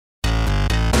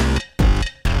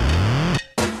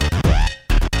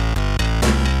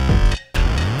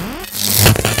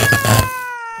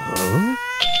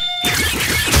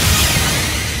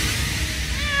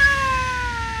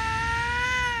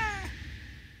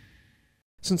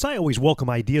Since I always welcome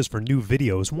ideas for new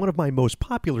videos, one of my most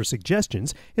popular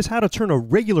suggestions is how to turn a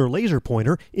regular laser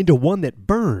pointer into one that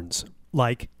burns.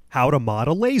 Like, how to mod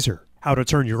a laser, how to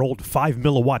turn your old 5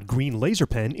 milliwatt green laser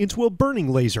pen into a burning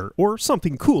laser, or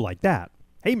something cool like that.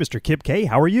 Hey Mr. Kipkay,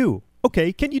 how are you?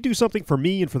 Okay, can you do something for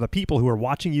me and for the people who are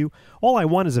watching you? All I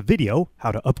want is a video,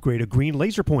 how to upgrade a green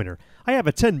laser pointer. I have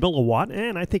a 10 milliwatt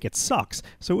and I think it sucks,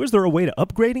 so is there a way to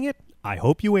upgrading it? I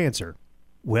hope you answer.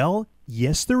 Well,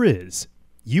 yes there is.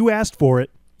 You asked for it,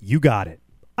 you got it.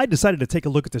 I decided to take a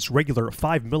look at this regular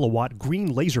 5 milliwatt green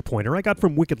laser pointer I got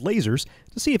from Wicked Lasers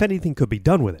to see if anything could be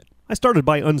done with it. I started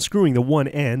by unscrewing the one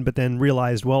end, but then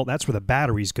realized, well, that's where the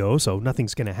batteries go, so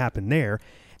nothing's going to happen there.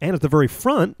 And at the very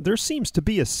front, there seems to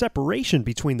be a separation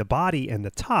between the body and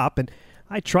the top, and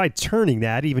I tried turning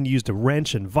that, even used a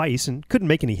wrench and vise, and couldn't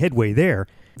make any headway there.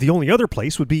 The only other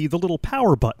place would be the little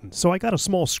power button, so I got a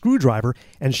small screwdriver,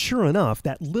 and sure enough,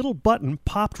 that little button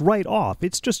popped right off.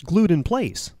 It's just glued in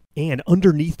place. And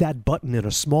underneath that button in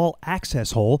a small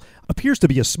access hole appears to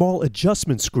be a small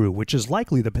adjustment screw, which is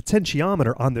likely the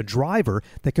potentiometer on the driver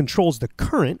that controls the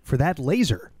current for that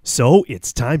laser. So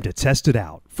it's time to test it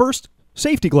out. First,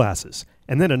 safety glasses,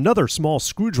 and then another small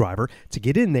screwdriver to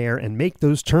get in there and make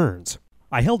those turns.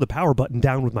 I held the power button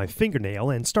down with my fingernail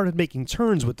and started making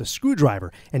turns with the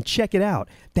screwdriver, and check it out,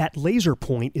 that laser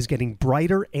point is getting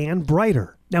brighter and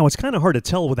brighter. Now it's kind of hard to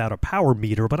tell without a power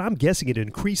meter, but I'm guessing it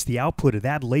increased the output of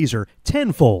that laser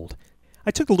tenfold.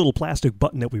 I took the little plastic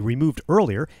button that we removed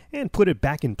earlier and put it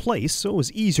back in place so it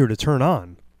was easier to turn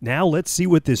on. Now let's see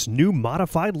what this new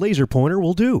modified laser pointer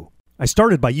will do. I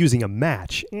started by using a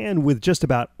match, and with just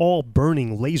about all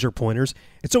burning laser pointers,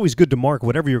 it's always good to mark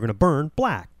whatever you're going to burn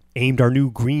black. Aimed our new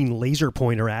green laser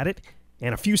pointer at it,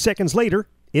 and a few seconds later,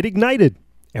 it ignited.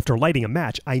 After lighting a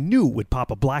match, I knew it would pop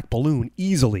a black balloon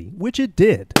easily, which it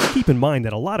did. Keep in mind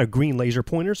that a lot of green laser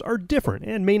pointers are different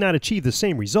and may not achieve the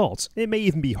same results. It may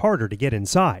even be harder to get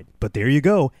inside. But there you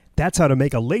go. That's how to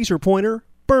make a laser pointer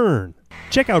burn.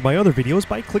 Check out my other videos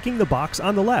by clicking the box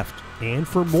on the left. And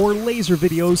for more laser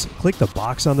videos, click the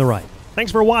box on the right.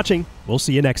 Thanks for watching. We'll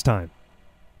see you next time.